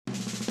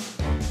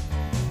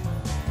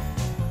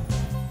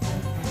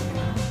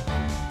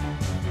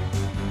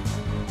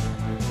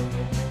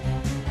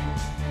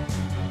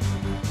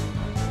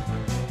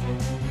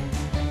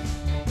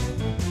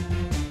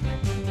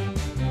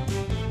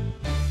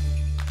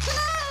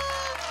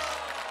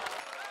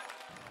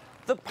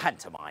The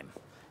pantomime.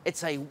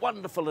 It's a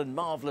wonderful and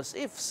marvellous,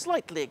 if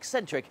slightly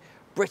eccentric,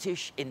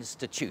 British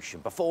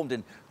institution, performed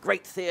in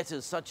great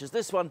theatres such as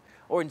this one,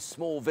 or in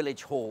small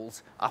village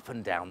halls up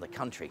and down the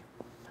country.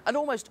 And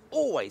almost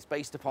always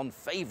based upon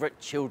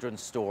favourite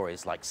children's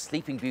stories like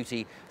Sleeping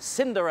Beauty,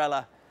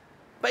 Cinderella,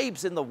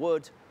 Babes in the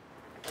Wood,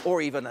 or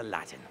even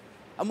Aladdin.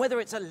 And whether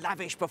it's a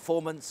lavish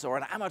performance or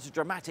an amateur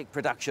dramatic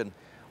production,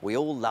 we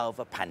all love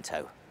a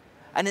panto.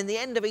 And in the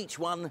end of each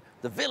one,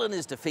 the villain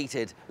is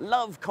defeated,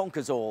 love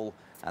conquers all,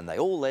 and they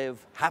all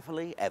live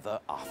happily ever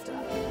after.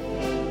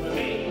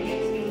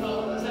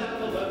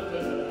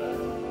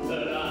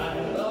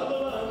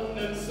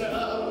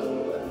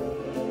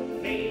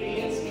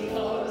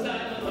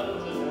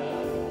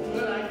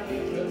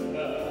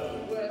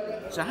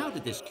 So how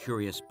did this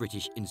curious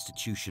British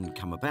institution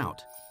come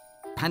about?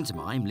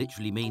 Pantomime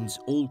literally means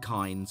all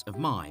kinds of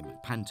mime,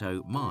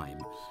 pantomime.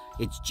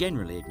 It's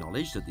generally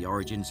acknowledged that the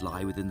origins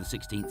lie within the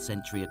 16th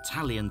century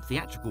Italian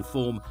theatrical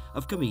form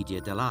of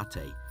commedia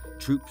dell'arte,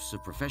 troupes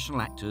of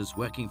professional actors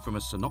working from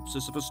a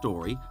synopsis of a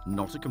story,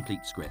 not a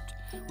complete script,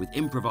 with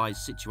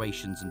improvised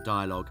situations and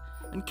dialogue,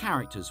 and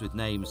characters with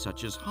names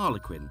such as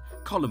Harlequin,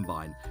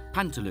 Columbine,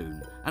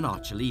 Pantaloon and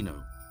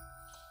Arcellino.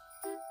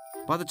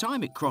 By the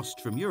time it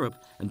crossed from Europe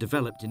and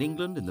developed in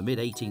England in the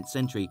mid-18th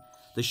century,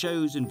 the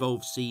shows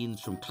involved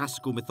scenes from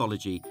classical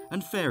mythology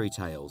and fairy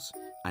tales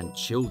and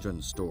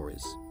children's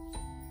stories.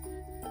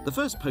 The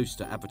first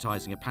poster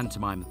advertising a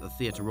pantomime at the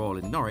Theatre Royal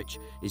in Norwich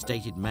is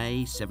dated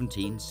May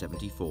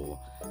 1774.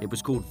 It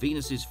was called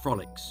Venus's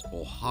Frolics,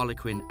 or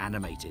Harlequin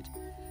Animated,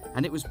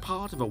 and it was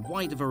part of a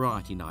wider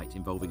variety night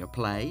involving a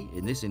play,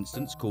 in this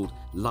instance called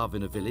Love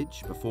in a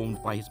Village,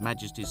 performed by His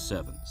Majesty's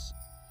servants.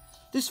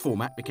 This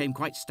format became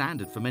quite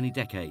standard for many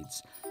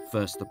decades.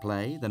 First the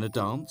play, then a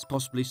dance,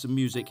 possibly some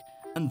music,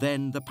 and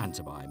then the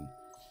pantomime.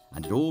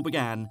 And it all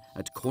began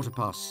at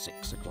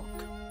 6:15.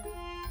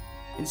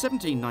 In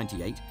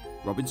 1798,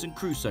 Robinson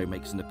Crusoe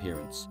makes an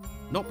appearance,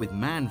 not with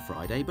Man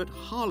Friday, but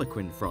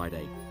Harlequin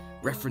Friday,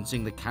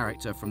 referencing the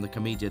character from the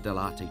Commedia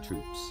dell'arte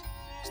troupes.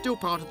 Still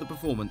part of the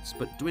performance,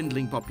 but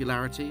dwindling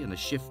popularity and a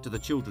shift to the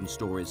children's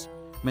stories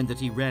meant that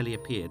he rarely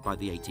appeared by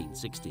the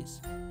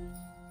 1860s.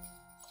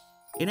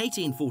 In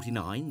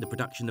 1849, the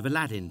production of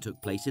Aladdin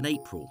took place in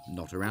April,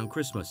 not around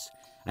Christmas,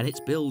 and it's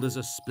billed as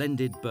a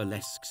splendid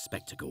burlesque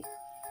spectacle.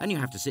 And you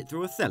have to sit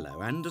through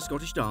Othello and a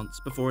Scottish dance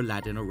before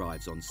Aladdin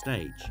arrives on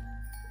stage.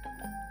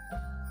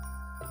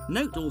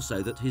 Note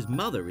also that his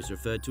mother is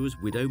referred to as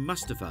Widow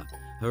Mustafa,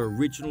 her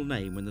original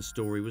name when the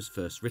story was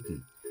first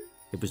written.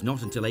 It was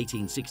not until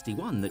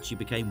 1861 that she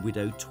became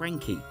Widow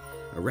Twankey,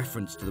 a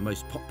reference to the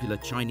most popular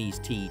Chinese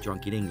tea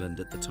drunk in England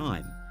at the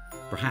time,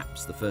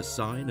 perhaps the first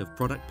sign of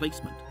product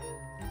placement.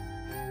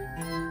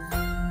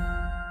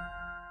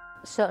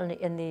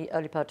 Certainly in the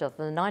early part of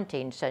the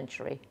 19th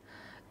century,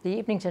 the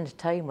evening's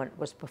entertainment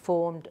was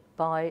performed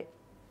by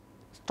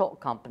stock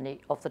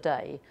company of the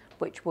day,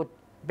 which would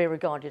be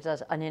regarded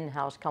as an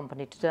in-house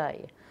company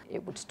today.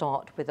 It would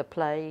start with a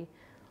play,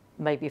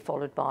 maybe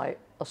followed by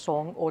a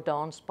song or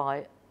dance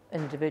by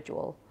an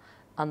individual,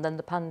 and then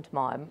the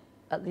pantomime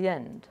at the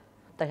end.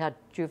 They had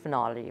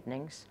juvenile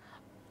evenings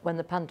when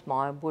the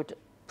pantomime would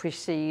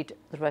precede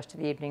the rest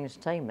of the evening's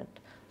entertainment,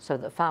 so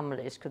that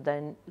families could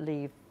then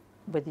leave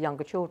with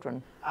younger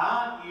children.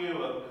 Aren't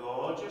you a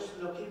gorgeous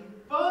looking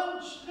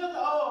bunch? Look,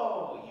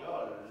 oh,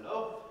 you're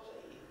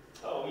lovely.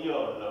 Oh,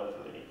 you're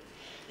lovely.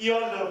 You're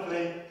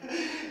lovely.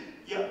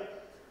 You're...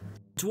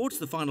 Towards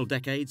the final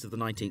decades of the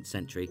 19th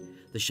century,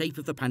 the shape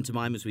of the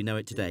pantomime as we know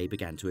it today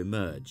began to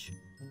emerge.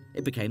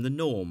 It became the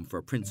norm for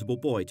a principal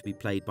boy to be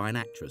played by an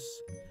actress,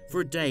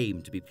 for a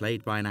dame to be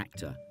played by an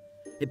actor.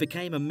 It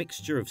became a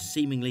mixture of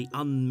seemingly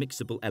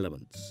unmixable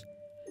elements.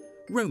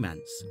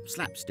 Romance,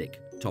 slapstick,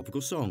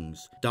 topical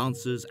songs,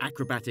 dancers,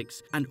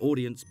 acrobatics, and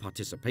audience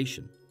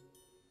participation.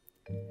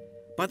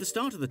 By the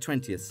start of the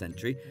 20th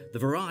century, the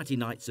variety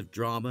nights of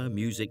drama,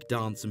 music,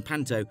 dance, and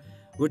panto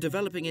were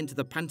developing into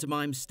the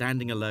pantomime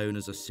standing alone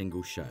as a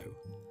single show.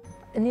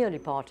 In the early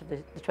part of the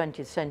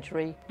 20th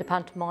century, the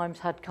pantomimes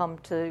had come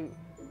to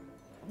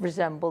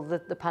resemble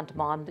the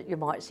pantomime that you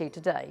might see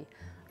today.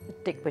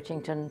 Dick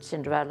Whittington,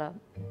 Cinderella,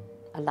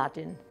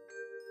 Aladdin.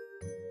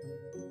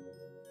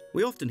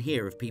 We often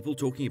hear of people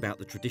talking about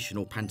the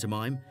traditional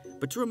pantomime,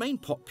 but to remain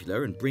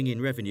popular and bring in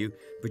revenue,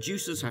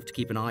 producers have to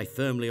keep an eye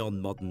firmly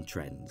on modern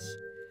trends.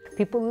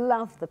 People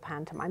love the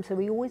pantomime, so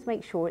we always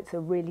make sure it's a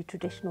really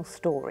traditional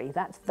story.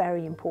 That's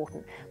very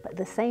important. But at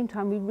the same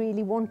time, we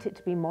really want it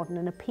to be modern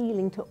and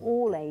appealing to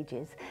all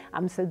ages.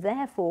 So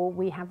therefore,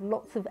 we have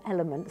lots of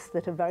elements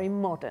that are very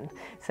modern.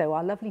 So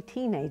our lovely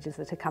teenagers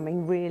that are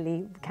coming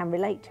really can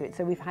relate to it.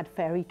 So we've had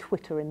fairy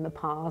Twitter in the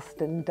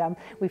past, and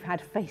we've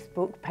had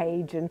Facebook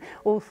page and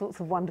all sorts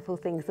of wonderful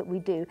things that we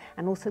do.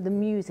 And also the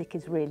music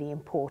is really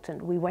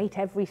important. We wait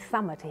every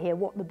summer to hear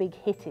what the big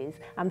hit is.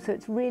 So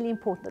it's really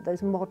important that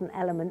those modern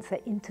elements are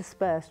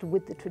interspersed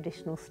with the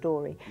traditional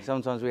story.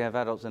 Sometimes we have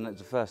adults and it's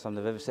the first time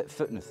they've ever set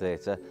foot in a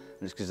theatre,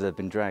 and it's because they've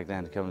been dragged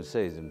down to come and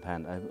see us in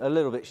Panto. A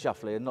little bit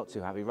shuffly and not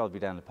too happy, rather be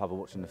down the pub or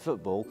watching the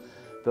football,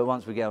 but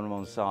once we get them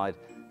on side,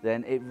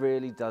 then it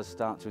really does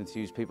start to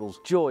enthuse people's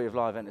joy of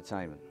live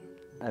entertainment.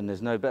 And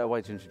there's no better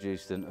way to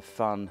introduce than a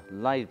fun,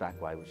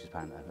 laid-back way, which is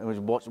Panto.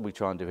 And what we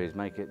try and do here is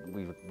make it,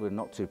 we're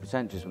not too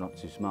pretentious, we're not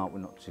too smart, we're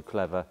not too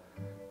clever,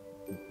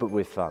 but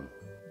we're fun.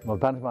 Well,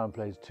 pantomime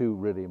plays two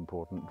really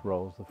important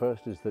roles. The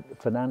first is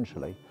that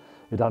financially,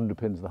 it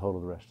underpins the whole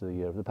of the rest of the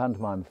year. If the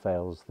pantomime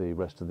fails, the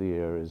rest of the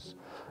year is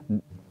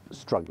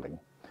struggling.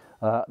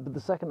 But the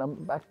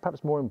second,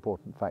 perhaps more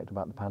important fact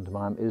about the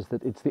pantomime is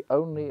that it's the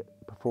only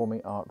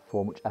performing art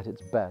form which at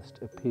its best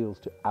appeals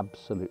to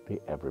absolutely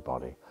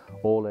everybody,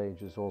 all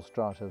ages, all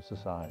strata of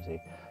society.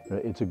 You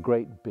know, it's a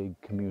great big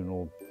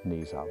communal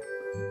knees-up.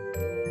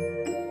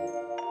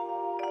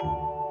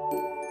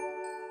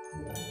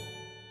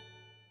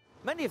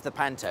 Many of the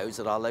pantos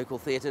at our local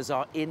theatres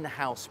are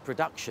in-house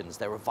productions.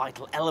 They're a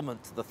vital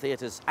element to the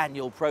theatre's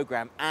annual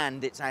programme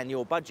and its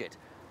annual budget.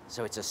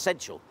 So it's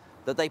essential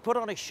that they put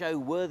on a show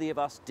worthy of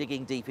us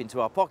digging deep into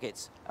our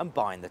pockets and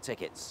buying the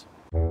tickets.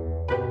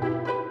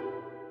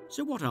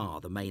 So what are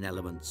the main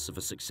elements of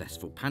a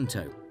successful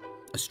panto?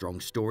 A strong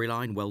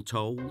storyline well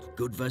told,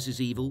 good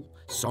versus evil,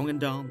 song and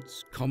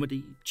dance,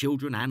 comedy,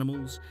 children,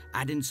 animals,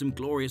 add in some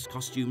glorious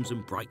costumes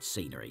and bright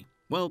scenery.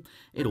 Well,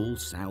 it all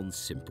sounds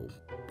simple,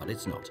 but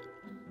it's not.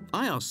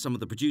 I asked some of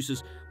the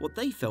producers what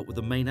they felt were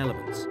the main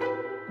elements.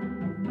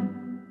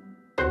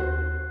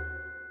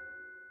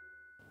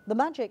 The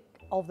magic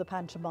of the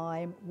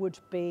pantomime would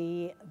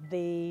be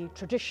the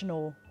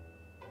traditional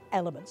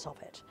elements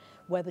of it,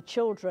 where the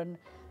children,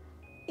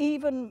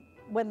 even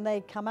when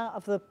they come out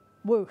of the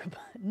womb,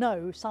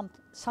 know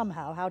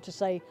somehow how to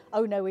say,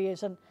 oh no he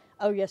isn't,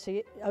 oh yes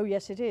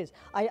it is.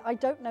 I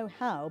don't know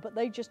how, but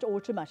they just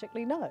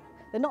automatically know.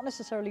 They're not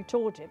necessarily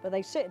taught it, but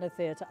they sit in a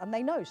theatre and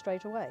they know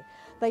straight away.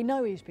 They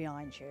know he's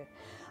behind you.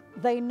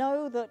 They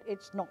know that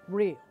it's not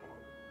real,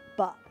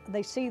 but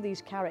they see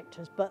these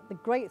characters, but the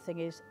great thing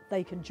is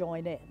they can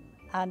join in.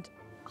 And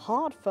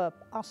hard for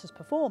us as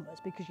performers,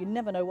 because you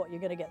never know what you're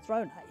going to get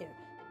thrown at you.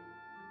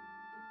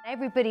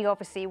 Everybody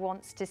obviously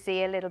wants to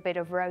see a little bit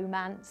of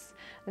romance,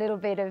 a little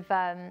bit of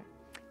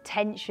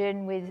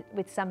tension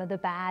with some of the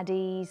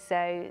baddies,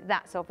 so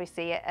that's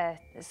obviously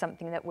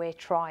something that we're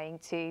trying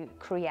to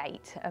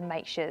create and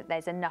make sure that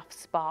there's enough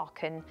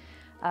spark and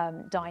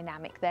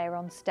dynamic there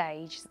on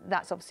stage.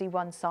 That's obviously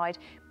one side.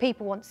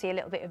 People want to see a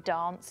little bit of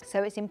dance,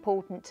 so it's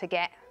important to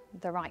get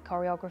the right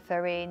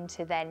choreographer in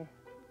to then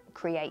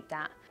create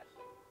that.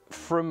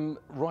 From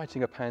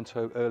writing a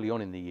panto early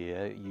on in the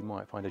year, you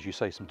might find, as you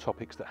say, some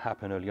topics that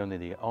happen early on in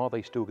the year. Are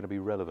they still going to be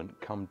relevant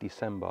come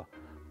December?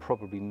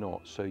 Probably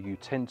not. So you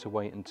tend to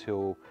wait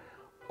until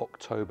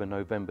October,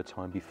 November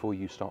time before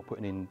you start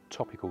putting in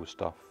topical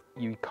stuff.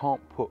 You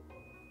can't put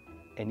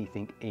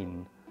anything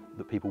in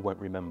that people won't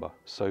remember.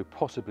 So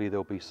possibly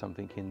there'll be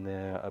something in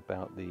there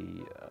about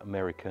the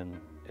American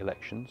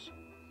elections.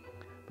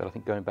 But I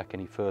think going back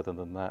any further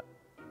than that,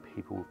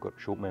 people have got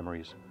short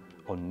memories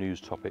on news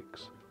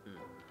topics.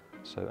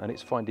 So, and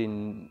it's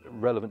finding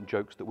relevant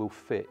jokes that will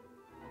fit.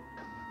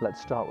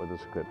 Let's start with the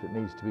script. It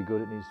needs to be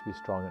good, it needs to be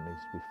strong, it needs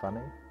to be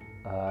funny.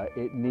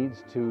 It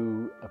needs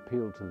to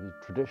appeal to the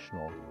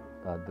traditional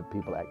that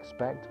people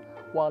expect,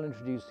 while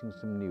introducing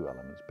some new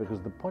elements. Because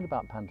the point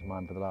about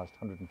pantomime for the last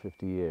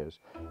 150 years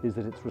is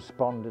that it's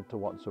responded to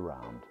what's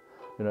around.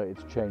 You know,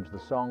 it's changed the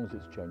songs,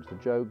 it's changed the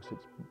jokes,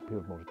 it's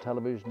appealed more to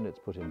television, it's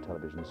put in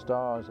television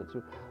stars,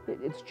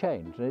 it's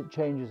changed, and it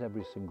changes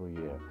every single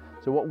year.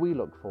 So what we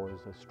look for is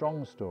a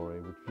strong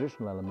story with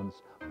traditional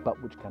elements,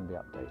 but which can be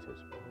updated.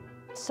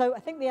 So I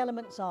think the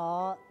elements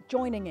are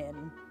joining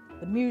in,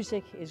 the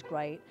music is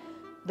great,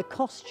 the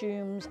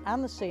costumes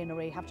and the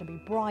scenery have to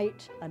be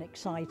bright and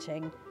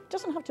exciting. It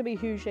doesn't have to be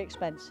hugely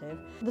expensive.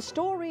 The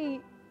story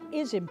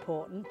is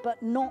important,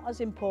 but not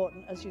as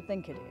important as you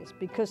think it is,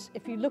 because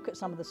if you look at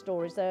some of the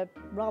stories, they're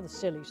rather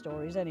silly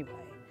stories anyway.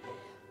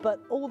 But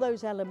all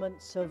those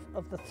elements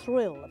of the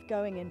thrill of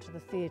going into the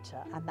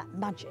theatre and that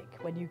magic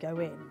when you go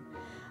in,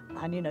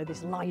 and you know,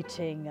 this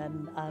lighting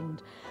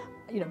and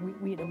you know,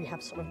 we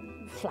have sort of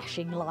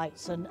flashing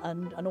lights and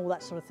all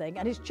that sort of thing,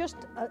 and it's just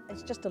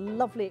a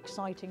lovely,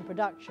 exciting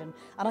production.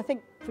 And I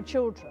think for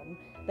children,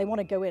 they want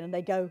to go in and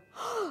they go,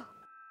 oh!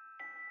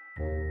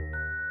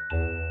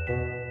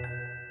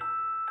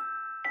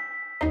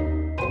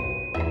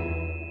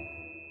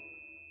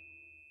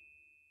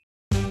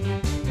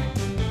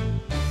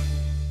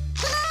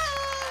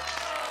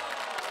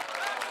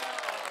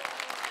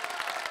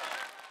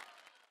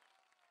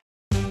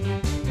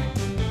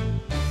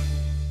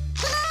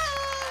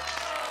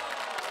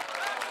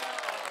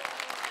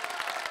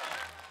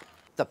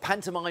 The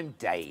pantomime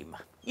dame,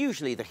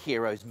 usually the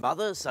hero's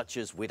mother, such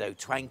as Widow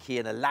Twankey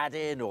in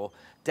Aladdin or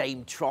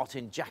Dame Trot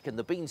in Jack and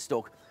the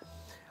Beanstalk,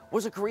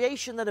 was a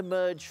creation that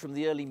emerged from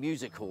the early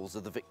music halls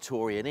of the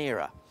Victorian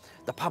era.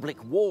 The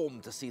public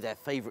warmed to see their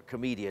favourite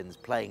comedians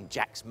playing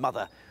Jack's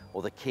mother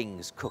or the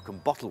King's cook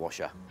and bottle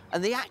washer.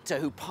 And the actor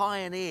who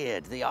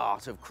pioneered the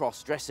art of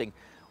cross-dressing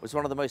was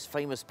one of the most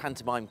famous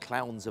pantomime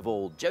clowns of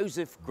all,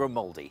 Joseph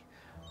Grimaldi,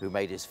 who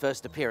made his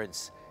first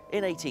appearance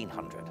in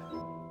 1800.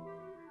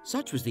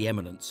 Such was the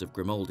eminence of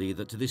Grimaldi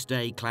that to this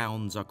day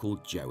clowns are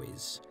called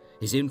Joeys.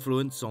 His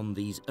influence on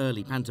these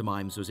early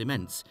pantomimes was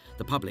immense,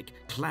 the public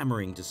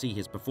clamouring to see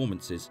his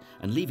performances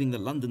and leaving the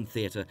London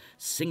theatre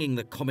singing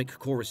the comic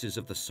choruses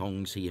of the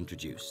songs he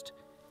introduced.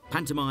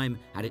 Pantomime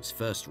had its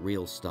first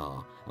real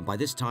star, and by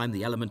this time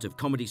the element of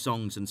comedy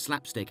songs and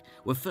slapstick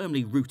were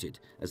firmly rooted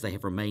as they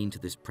have remained to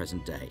this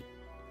present day.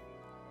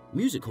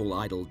 Music hall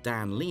idol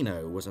Dan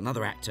Leno was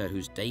another actor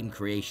whose dame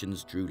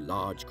creations drew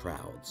large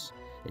crowds.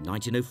 In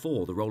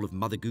 1904, the role of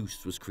Mother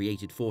Goose was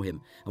created for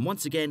him, and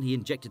once again he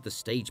injected the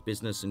stage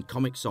business and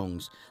comic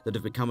songs that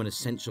have become an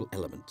essential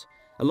element,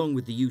 along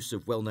with the use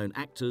of well-known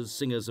actors,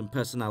 singers and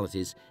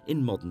personalities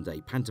in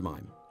modern-day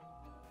pantomime.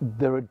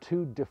 There are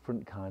two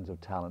different kinds of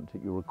talent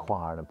that you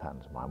require in a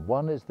pantomime.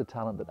 One is the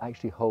talent that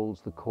actually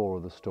holds the core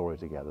of the story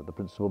together. The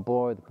principal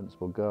boy, the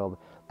principal girl,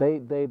 they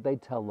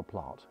tell the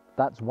plot.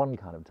 That's one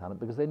kind of talent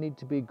because they need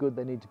to be good,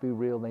 they need to be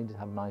real, they need to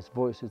have nice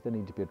voices, they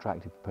need to be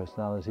attractive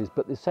personalities,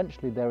 but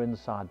essentially they're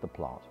inside the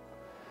plot.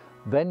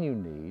 Then you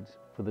need,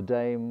 for the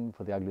dame,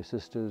 for the ugly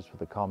sisters, for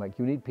the comic,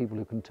 you need people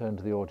who can turn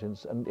to the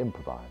audience and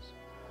improvise.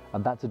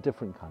 And that's a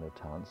different kind of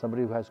talent,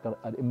 somebody who has got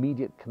an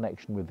immediate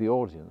connection with the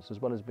audience as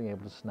well as being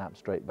able to snap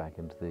straight back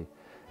into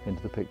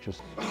the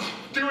pictures.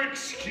 Do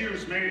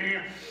excuse me.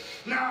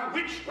 Now,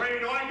 which way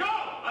do I go?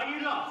 Are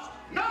you lost?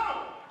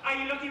 No! Are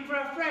you looking for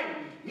a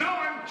friend? No,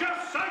 I'm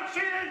just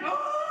sightseeing!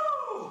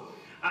 Oh!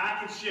 I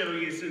can show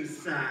you some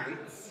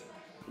sights.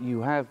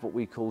 You have what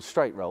we call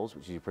straight roles,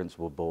 which is your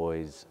principal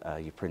boys,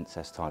 your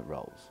princess type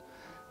roles.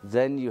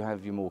 Then you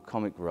have your more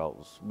comic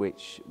roles,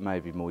 which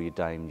may be more your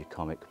dame, your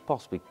comic,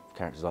 possibly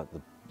characters like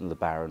the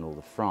Baron or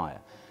the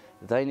Friar.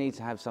 They need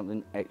to have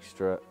something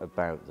extra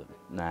about them.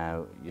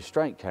 Now, your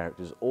straight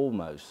characters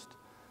almost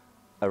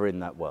are in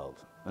that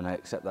world, and they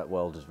accept that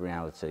world as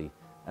reality,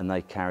 and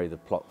they carry the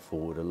plot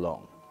forward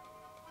along.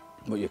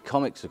 What your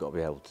comics have got to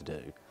be able to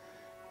do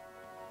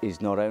is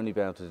not only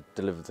be able to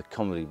deliver the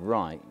comedy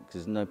right, because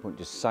there's no point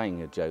just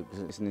saying a joke,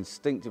 because it's an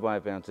instinctive way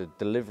of being able to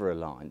deliver a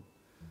line,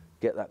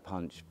 get that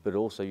punch, but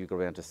also you've got to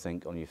be able to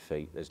think on your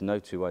feet. There's no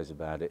two ways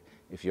about it.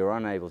 If you're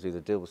unable to either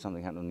deal with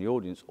something happening in the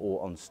audience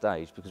or on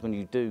stage, because when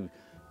you do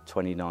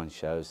 29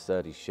 shows,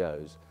 30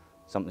 shows,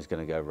 something's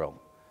going to go wrong.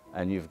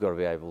 And you've got to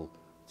be able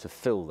to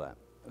fill that.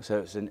 So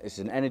it's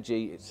an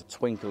energy, it's a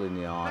twinkle in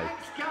the eye.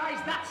 Thanks,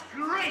 guys, that's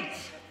great!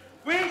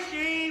 Where's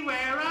she?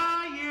 Where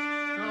are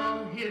you?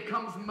 Oh, here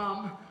comes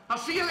Mum. I'll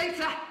see you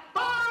later.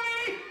 Bye!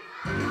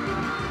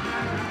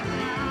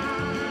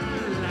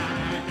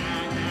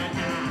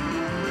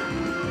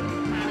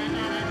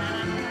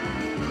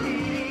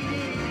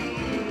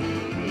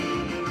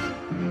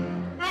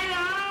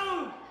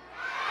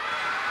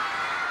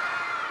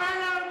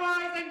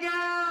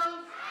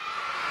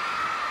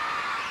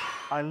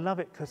 I love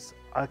it because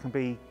I can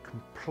be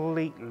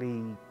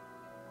completely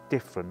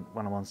different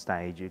when I'm on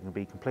stage. You can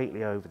be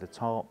completely over the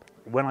top.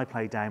 When I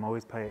play dame, I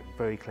always play it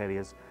very clearly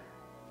as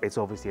it's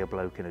obviously a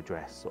bloke in a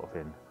dress sort of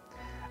thing.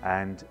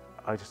 And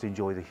I just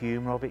enjoy the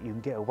humour of it. You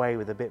can get away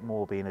with a bit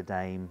more being a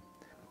dame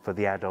for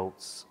the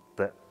adults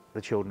that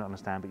the children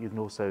understand, but you can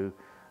also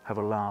have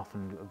a laugh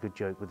and a good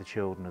joke with the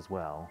children as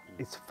well.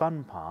 It's a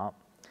fun part.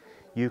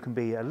 You can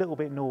be a little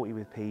bit naughty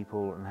with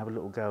people and have a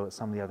little go at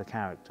some of the other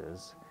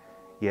characters,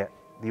 yet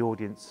the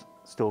audience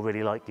still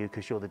really like you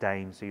because you're the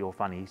dame, so you're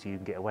funny, so you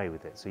can get away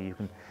with it. So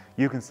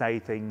you can say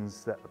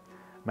things that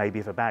maybe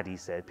if a baddie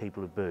said,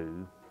 people would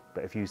boo,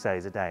 but if you say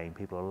as a dame,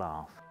 people will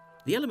laugh.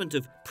 The element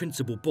of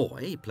principal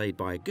boy, played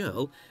by a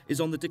girl, is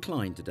on the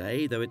decline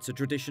today, though it's a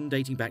tradition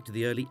dating back to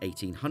the early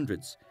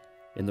 1800s.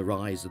 In the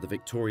rise of the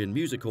Victorian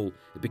music hall,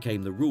 it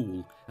became the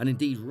rule, and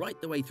indeed right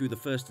the way through the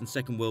First and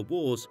Second World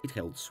Wars, it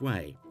held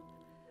sway.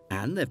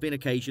 And there have been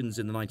occasions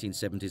in the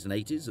 1970s and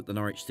 80s at the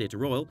Norwich Theatre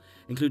Royal,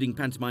 including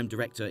pantomime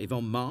director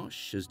Yvonne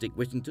Marsh as Dick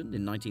Whittington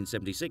in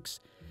 1976,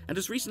 and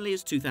as recently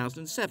as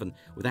 2007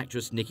 with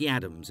actress Nikki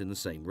Adams in the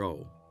same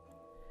role.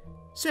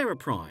 Sarah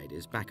Pride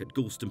is back at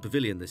Gorleston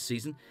Pavilion this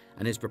season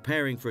and is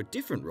preparing for a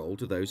different role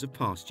to those of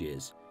past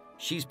years.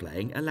 She's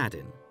playing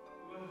Aladdin.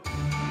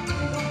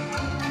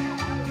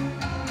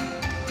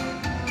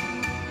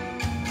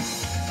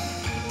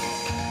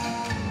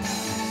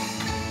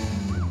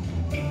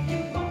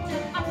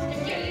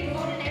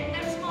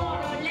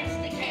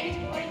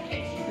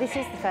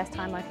 This is the first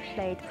time I've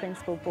played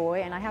Principal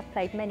Boy, and I have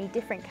played many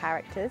different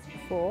characters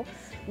before.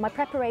 My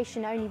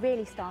preparation only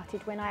really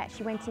started when I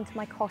actually went into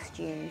my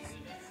costumes,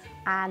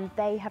 and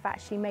they have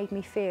actually made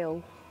me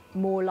feel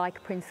more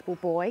like Principal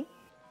Boy.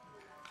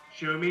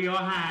 Show me your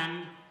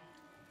hand.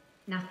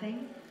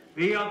 Nothing.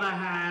 The other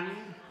hand.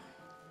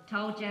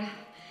 Told you.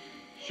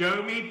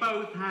 Show me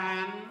both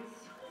hands.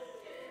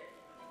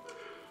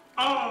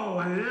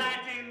 Oh,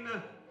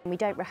 Aladdin! We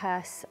don't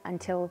rehearse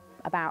until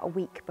about a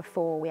week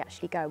before we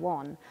actually go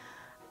on.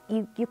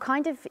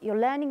 You're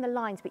learning the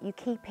lines, but you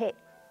keep it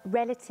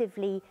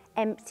relatively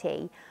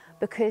empty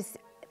because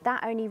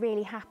that only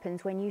really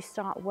happens when you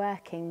start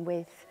working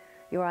with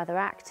your other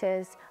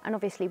actors and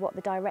obviously what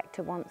the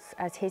director wants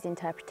as his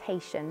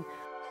interpretation.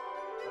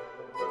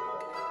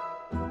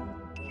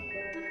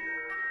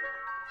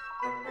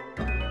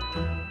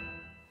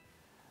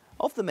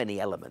 Of the many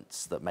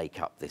elements that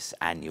make up this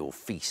annual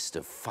feast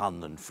of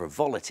fun and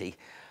frivolity,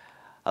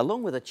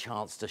 along with a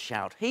chance to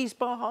shout, "He's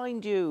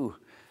behind you!"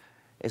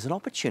 is an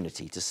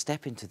opportunity to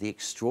step into the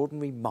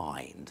extraordinary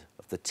mind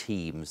of the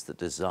teams that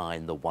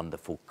design the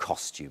wonderful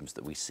costumes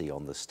that we see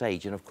on the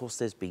stage. And of course,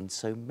 there's been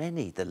so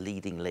many: the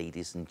leading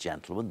ladies and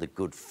gentlemen, the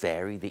good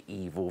fairy, the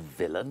evil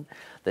villain.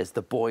 There's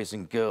the boys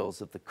and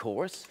girls of the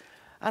chorus,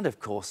 and of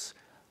course,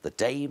 the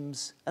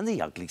dames and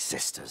the ugly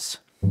sisters.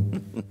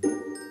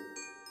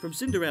 From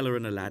Cinderella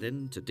and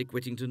Aladdin to Dick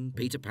Whittington,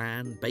 Peter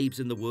Pan, Babes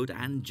in the Wood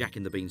and Jack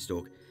in the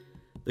Beanstalk,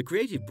 the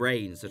creative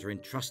brains that are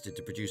entrusted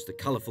to produce the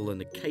colourful and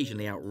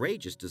occasionally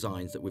outrageous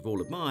designs that we've all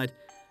admired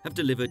have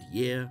delivered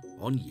year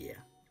on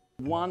year.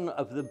 One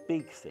of the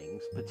big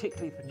things,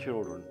 particularly for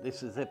children,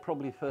 this is their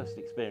probably first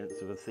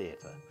experience of a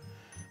theatre,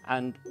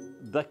 and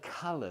the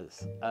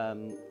colours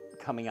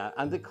coming out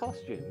and the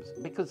costumes,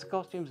 because the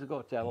costumes have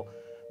got to tell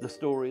the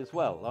story as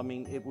well. I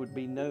mean, it would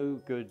be no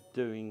good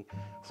doing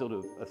sort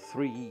of a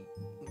 3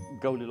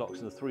 Goldilocks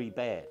and the 3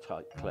 Bear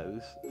type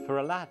clothes for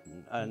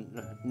Aladdin, and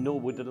nor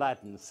would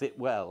Aladdin sit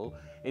well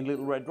in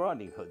Little Red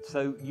Riding Hood.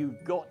 So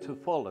you've got to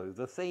follow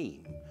the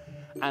theme,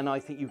 and I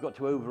think you've got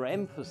to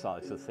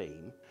overemphasize the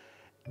theme.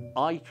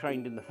 I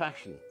trained in the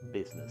fashion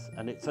business,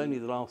 and it's only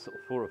the last sort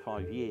of 4 or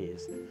 5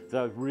 years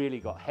that I've really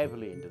got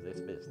heavily into this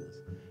business.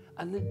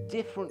 And the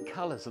different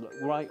colours that look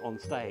right on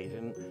stage,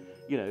 and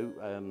you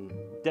know,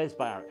 Des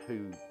Barrett,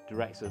 who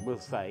directs it, will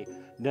say,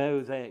 no,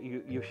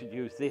 you should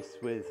use this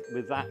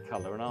with that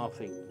colour, and I'll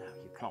think, no,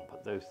 you can't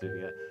put those two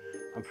together.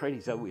 I'm afraid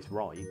he's always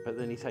right, but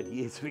then he's had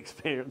years of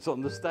experience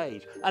on the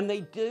stage, and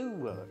they do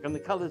work, and the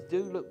colours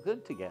do look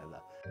good together.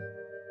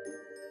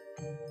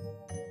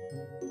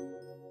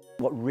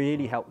 What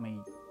really helped me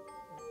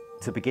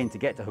to begin to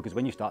get to Hook is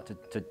when you start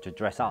to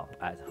dress up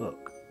as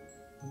Hook,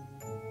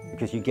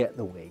 because you get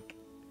the wig,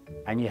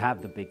 and you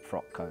have the big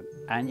frock coat,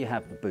 and you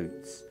have the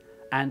boots,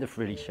 and the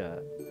frilly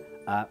shirt,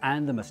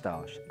 and the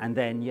moustache, and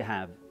then you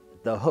have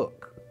the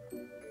hook.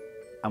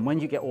 And when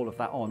you get all of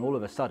that on, all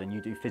of a sudden you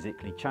do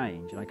physically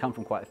change. And I come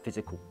from quite a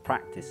physical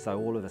practice, so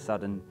all of a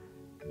sudden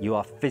you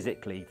are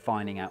physically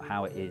finding out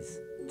how it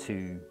is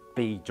to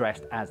be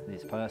dressed as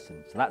this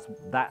person. So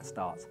that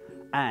starts,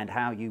 and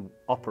how you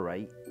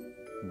operate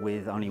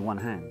with only one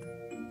hand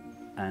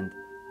and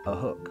a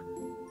hook,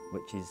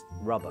 which is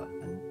rubber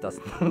and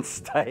doesn't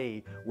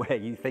stay where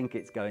you think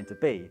it's going to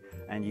be,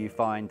 and you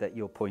find that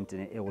you're pointing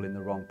it all in the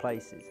wrong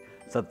places.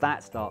 So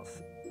that starts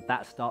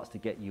to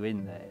get you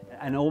in there,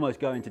 and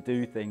almost going to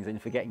do things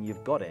and forgetting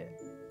you've got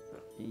it.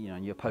 You know,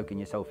 and you're poking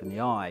yourself in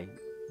the eye,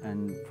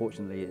 and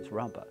fortunately it's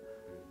rubber.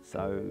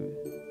 So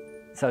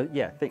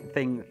yeah,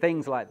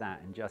 things like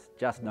that, and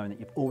just knowing that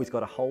you've always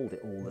got to hold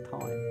it all the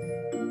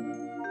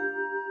time.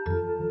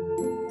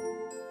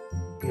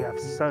 You have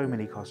so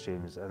many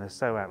costumes, and they're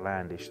so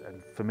outlandish,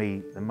 and for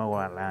me, the more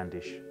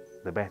outlandish,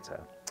 the better.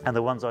 And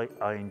the ones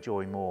I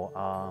enjoy more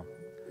are,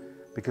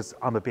 because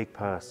I'm a big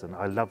person,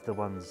 I love the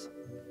ones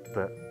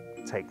that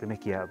take the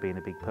mickey out of being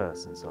a big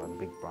person, so I'm a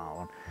big bra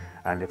on.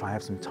 And if I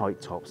have some tight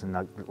tops and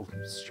like little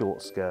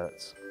short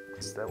skirts,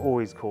 that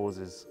always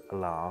causes a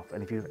laugh.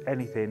 And if you have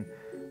anything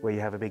where you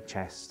have a big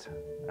chest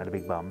and a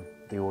big bum,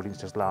 the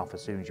audience just laugh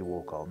as soon as you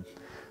walk on.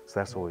 So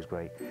that's always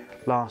great.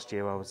 Last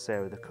year I was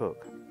Sarah the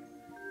cook.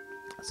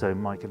 So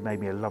Mike had made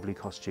me a lovely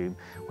costume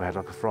where I had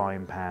like a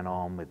frying pan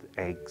on with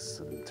eggs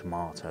and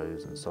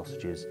tomatoes and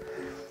sausages.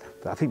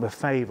 But I think my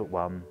favourite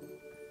one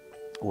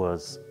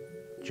was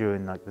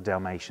during like the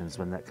Dalmatians,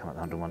 when that came out,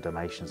 101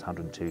 Dalmatians,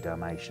 102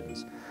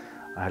 Dalmatians.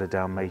 I had a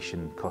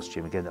Dalmatian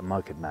costume again that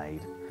Mike had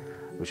made,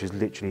 which was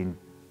literally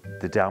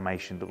the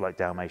Dalmatian, looked like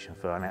Dalmatian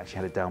fur, and I actually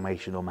had a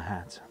Dalmatian on my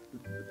hat,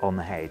 on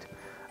the head,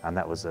 and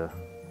that was a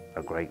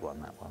great one,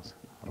 that was.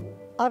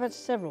 I've had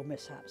several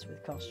mishaps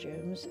with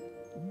costumes.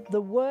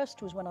 The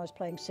worst was when I was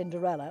playing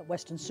Cinderella at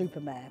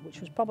Weston-super-Mare, which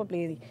was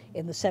probably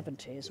in the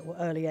 70s or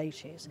early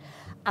 80s.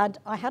 And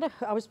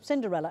I was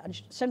Cinderella,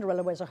 and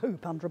Cinderella wears a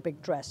hoop under a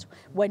big dress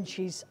when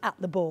she's at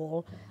the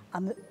ball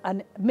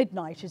and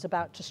midnight is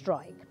about to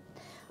strike.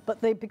 But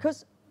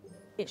because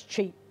it's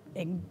cheap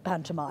in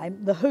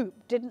pantomime, the hoop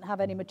didn't have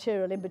any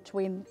material in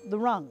between the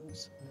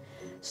rungs.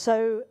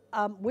 So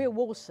we're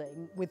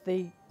waltzing with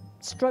the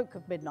stroke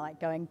of midnight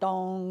going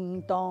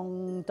dong,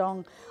 dong,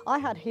 dong. I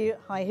had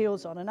high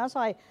heels on, and as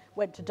I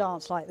went to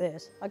dance like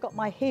this, I got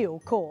my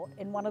heel caught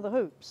in one of the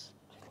hoops.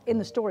 In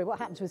the story, what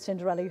happens with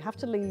Cinderella, you have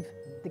to leave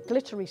the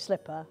glittery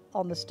slipper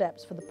on the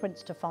steps for the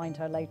prince to find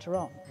her later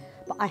on.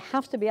 But I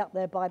have to be up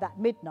there by that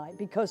midnight,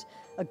 because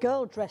a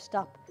girl dressed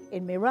up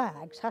in me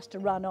rags has to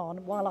run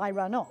on while I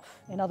run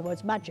off. In other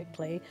words,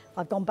 magically,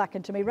 I've gone back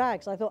into me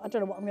rags. I thought, I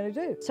don't know what I'm going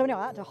to do. So anyway,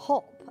 I had to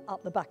hop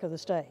up the back of the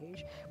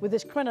stage with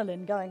this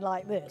crinoline going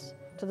like this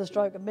to the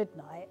stroke of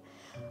midnight.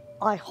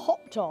 I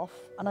hopped off,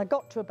 and I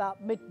got to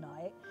about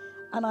midnight,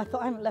 and I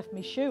thought I haven't left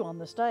my shoe on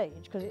the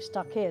stage because it's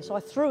stuck here. So I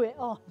threw it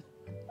on.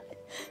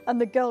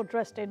 And the girl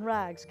dressed in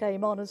rags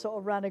came on and sort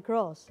of ran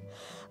across.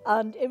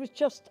 And it was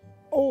just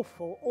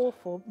awful,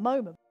 awful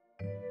moment.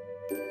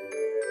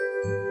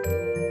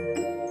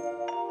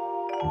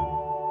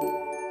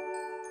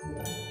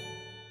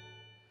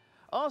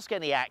 Ask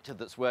any actor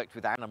that's worked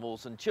with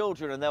animals and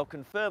children and they'll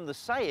confirm the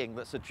saying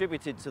that's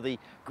attributed to the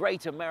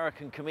great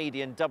American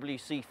comedian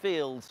W.C.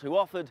 Fields, who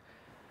offered,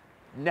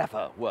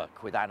 "Never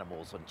work with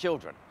animals and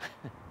children."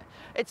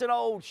 It's an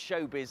old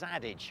showbiz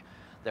adage.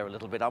 They're a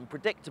little bit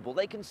unpredictable.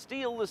 They can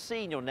steal the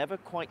scene. You're never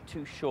quite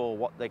too sure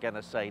what they're going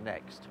to say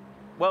next.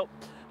 Well,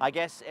 I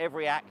guess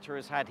every actor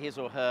has had his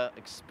or her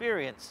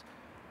experience.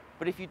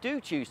 But if you do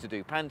choose to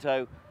do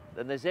panto,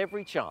 then there's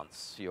every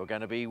chance you're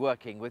going to be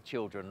working with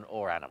children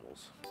or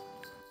animals.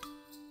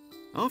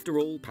 After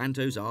all,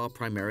 pantos are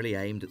primarily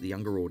aimed at the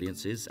younger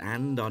audiences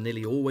and are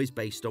nearly always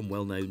based on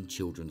well-known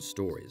children's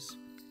stories.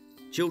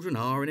 Children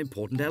are an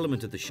important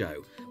element of the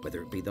show,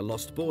 whether it be the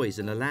Lost Boys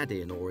in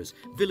Aladdin or as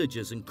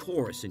villagers and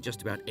chorus in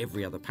just about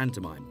every other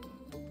pantomime.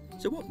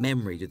 So what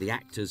memory do the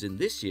actors in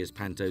this year's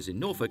pantos in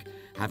Norfolk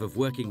have of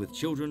working with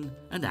children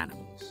and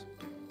animals?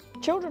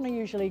 Children are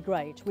usually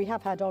great. We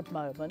have had odd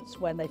moments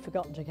when they've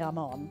forgotten to come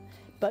on,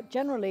 but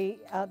generally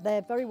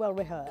they're very well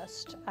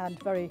rehearsed and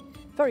very,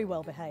 very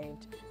well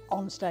behaved.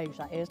 On stage,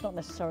 that is, not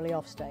necessarily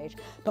off stage.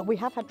 But we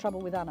have had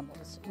trouble with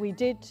animals. We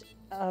did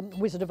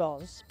Wizard of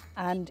Oz,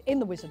 and in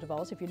the Wizard of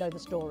Oz, if you know the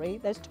story,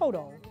 there's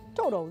Toto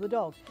the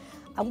dog.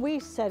 And we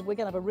said we're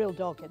going to have a real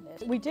dog in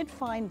this. We did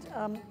find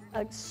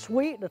a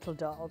sweet little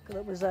dog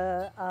that was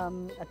a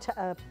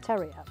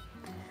terrier.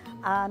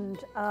 And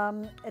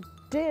a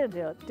dear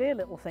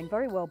little thing,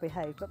 very well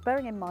behaved. But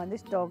bearing in mind,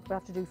 this dog will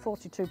have to do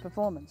 42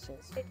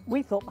 performances.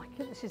 We thought, my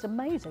goodness, this is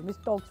amazing. This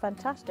dog's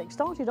fantastic.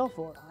 Started off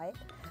all right,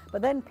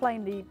 but then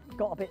plainly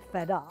got a bit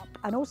fed up.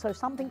 And also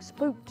something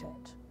spooked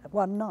it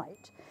one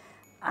night.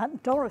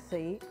 And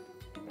Dorothy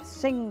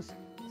sings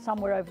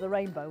Somewhere Over the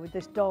Rainbow with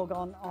this dog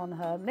on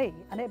her knee.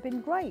 And it had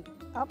been great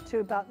up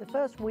to about the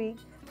first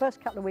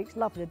couple of weeks,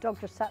 lovely. The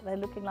dog just sat there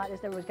looking like this,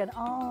 and everyone was going,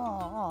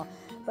 ah.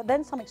 But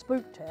then something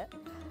spooked it.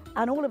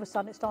 And all of a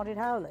sudden it started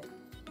howling.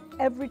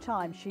 Every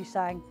time she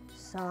sang,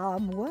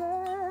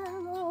 "Somewhere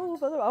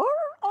over the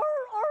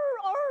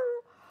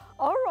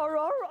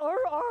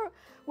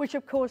which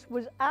of course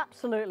was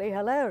absolutely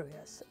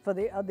hilarious for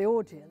the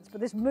audience.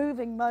 But this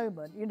moving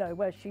moment, you know,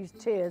 where she's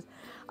tears,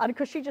 and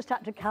because she just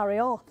had to carry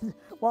on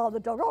while the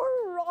dog.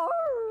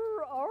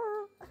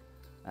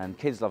 And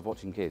kids love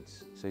watching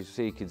kids. So you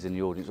see kids in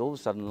the audience all of a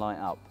sudden light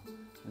up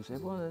and say,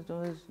 well,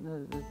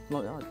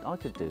 I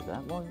could do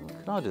that. Why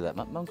can I do that?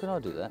 Mum, can I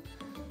do that?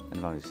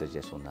 And Mum says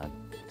yes or no.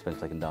 Depends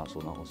if they can dance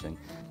or not or sing.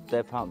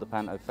 They're part of the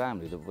Panto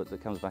family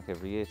that comes back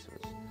every year to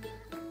us.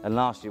 And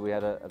last year we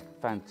had a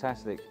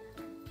fantastic,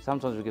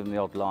 sometimes we give them the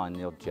odd line,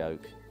 the odd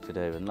joke to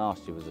do. And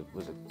last year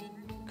was a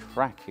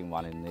cracking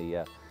one in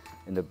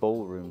the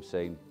ballroom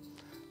scene.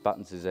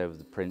 Buttons is there with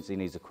the prince, he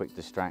needs a quick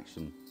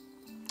distraction.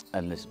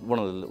 And one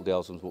of the little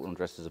girls comes walking on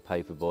dressed as a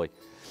paper boy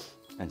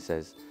and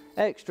says,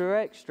 "Extra,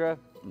 extra."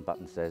 And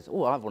Button says,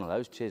 "Oh, I'll have one of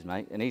those, cheers,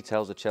 mate." And he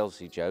tells a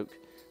Chelsea joke,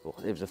 or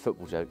it was a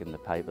football joke in the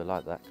paper,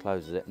 like that,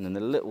 closes it. And then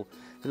the little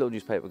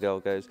newspaper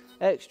girl goes,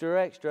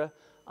 "Extra, extra,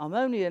 I'm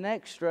only an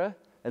extra."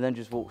 And then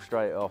just walks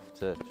straight off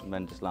to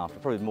tremendous laughter,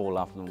 probably more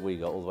laughter than we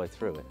got all the way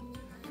through it.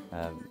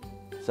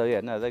 So yeah,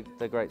 no,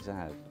 they're great to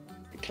have.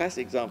 A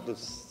classic example of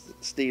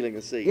stealing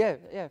a scene. Yeah,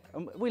 yeah,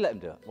 and we let them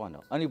do it, why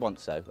not? Only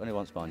once,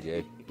 mind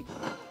you.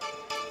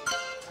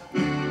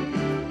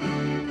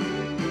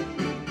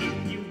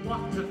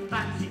 Want a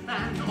fancy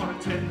fan or a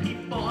turkey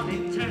born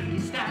in turkey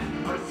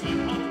stand or a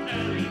seaport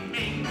early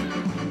May,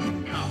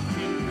 come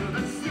into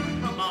the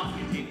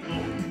supermarket in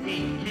Old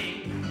King.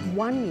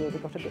 One year we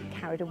got a bit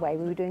carried away.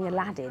 We were doing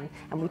Aladdin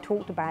and we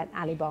talked about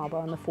Alibaba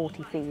and the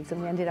 40 Thieves,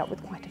 and we ended up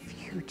with quite a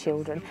few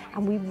children,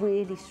 and we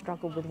really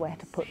struggled with where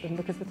to put them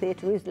because the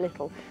theatre is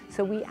little.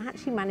 So we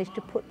actually managed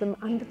to put them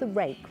under the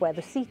rake where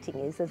the seating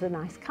is. There's a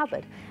nice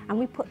cupboard, and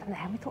we put them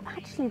there and we thought,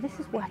 actually this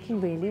is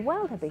working really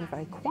well. They're being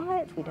very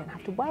quiet, we don't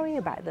have to worry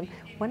about them.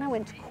 When I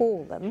went to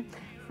call them,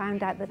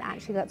 found out that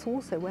actually that's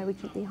also where we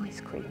keep the ice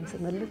creams,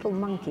 and the little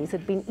monkeys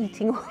had been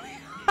eating all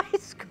the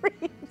ice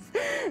creams.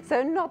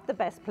 So not the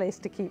best place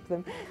to keep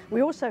them.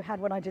 We also had,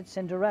 when I did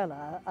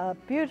Cinderella, a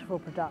beautiful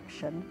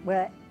production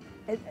where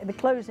the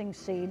closing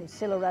scene is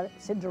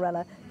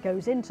Cinderella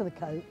goes into the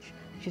coach.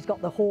 She's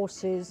got the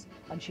horses,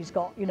 and she's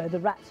got, you know, the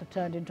rats have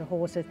turned into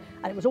horses,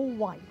 and it was all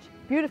white,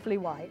 beautifully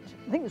white.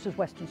 I think this was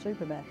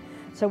Weston-super-Mare.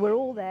 So we're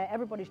all there,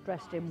 everybody's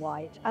dressed in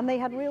white, and they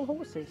had real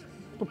horses,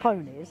 well,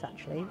 ponies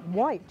actually,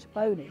 white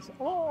ponies.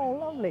 Oh,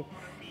 lovely.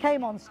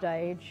 Came on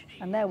stage,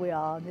 and there we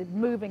are, the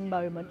moving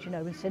moment, you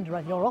know, with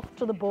Cinderella, you're off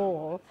to the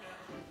ball.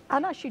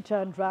 And as she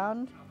turned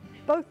round,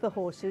 both the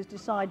horses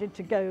decided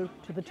to go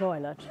to the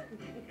toilet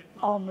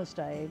on the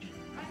stage.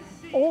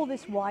 All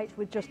this white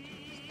with just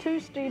two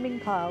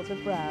steaming piles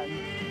of brown.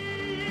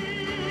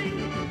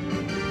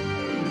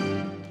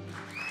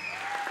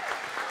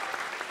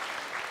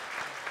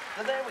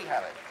 So there we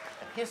have it,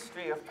 a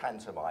history of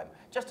pantomime.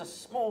 Just a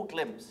small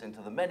glimpse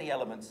into the many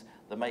elements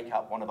that make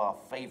up one of our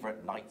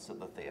favourite nights at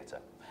the theatre.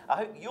 I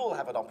hope you'll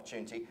have an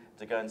opportunity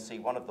to go and see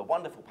one of the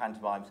wonderful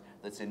pantomimes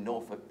that's in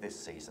Norfolk this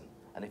season.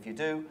 And if you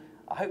do,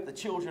 I hope the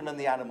children and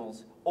the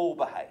animals all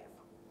behave.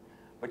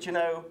 But you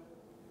know,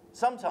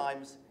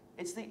 sometimes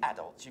it's the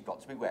adults you've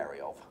got to be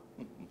wary of.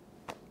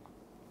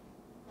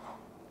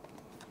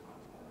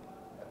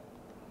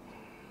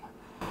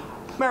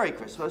 Merry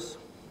Christmas.